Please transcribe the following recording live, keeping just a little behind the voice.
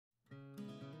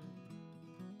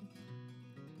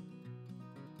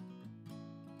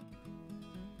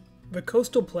The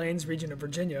coastal plains region of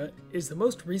Virginia is the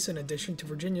most recent addition to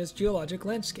Virginia's geologic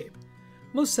landscape.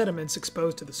 Most sediments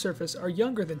exposed to the surface are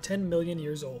younger than 10 million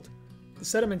years old. The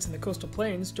sediments in the coastal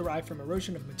plains derive from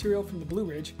erosion of material from the Blue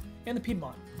Ridge and the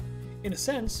Piedmont. In a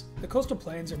sense, the coastal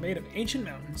plains are made of ancient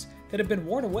mountains that have been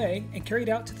worn away and carried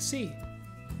out to the sea.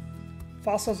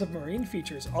 Fossils of marine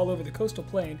features all over the coastal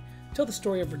plain tell the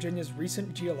story of Virginia's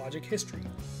recent geologic history.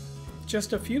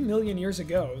 Just a few million years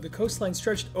ago, the coastline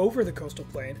stretched over the coastal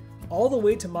plain all the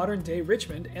way to modern-day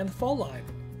Richmond and the Fall Line.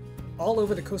 All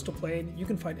over the coastal plain, you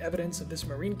can find evidence of this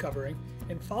marine covering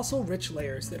and fossil-rich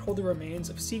layers that hold the remains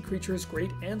of sea creatures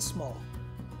great and small.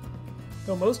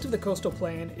 Though most of the coastal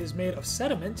plain is made of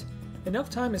sediment, enough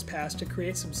time has passed to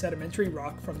create some sedimentary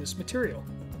rock from this material.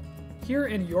 Here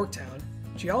in Yorktown,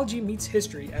 geology meets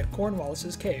history at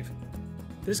Cornwallis's cave.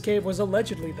 This cave was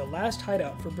allegedly the last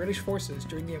hideout for British forces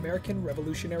during the American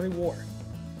Revolutionary War.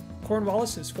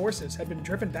 Cornwallis's forces had been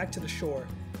driven back to the shore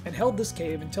and held this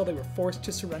cave until they were forced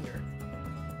to surrender.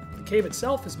 The cave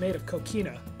itself is made of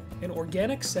coquina, an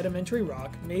organic sedimentary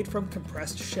rock made from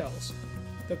compressed shells.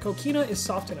 The coquina is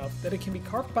soft enough that it can be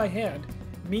carved by hand,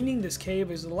 meaning this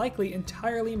cave is likely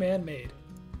entirely man-made.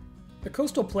 The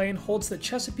coastal plain holds the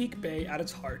Chesapeake Bay at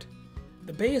its heart.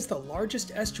 The bay is the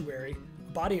largest estuary,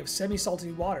 a body of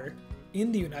semi-salty water,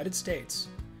 in the United States.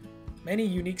 Many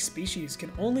unique species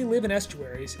can only live in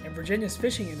estuaries, and Virginia's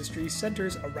fishing industry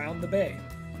centers around the bay.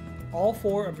 All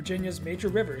four of Virginia's major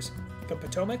rivers, the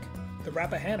Potomac, the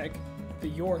Rappahannock, the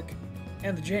York,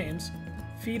 and the James,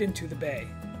 feed into the bay.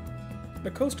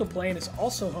 The coastal plain is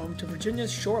also home to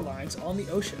Virginia's shorelines on the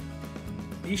ocean.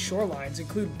 These shorelines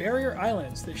include barrier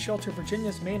islands that shelter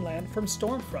Virginia's mainland from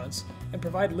storm fronts and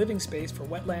provide living space for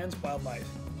wetlands wildlife.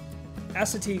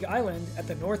 Assateague Island at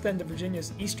the north end of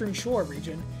Virginia's eastern shore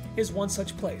region is one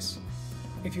such place.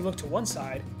 If you look to one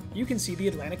side, you can see the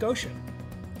Atlantic Ocean.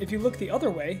 If you look the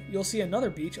other way, you'll see another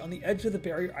beach on the edge of the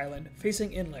barrier island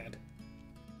facing inland.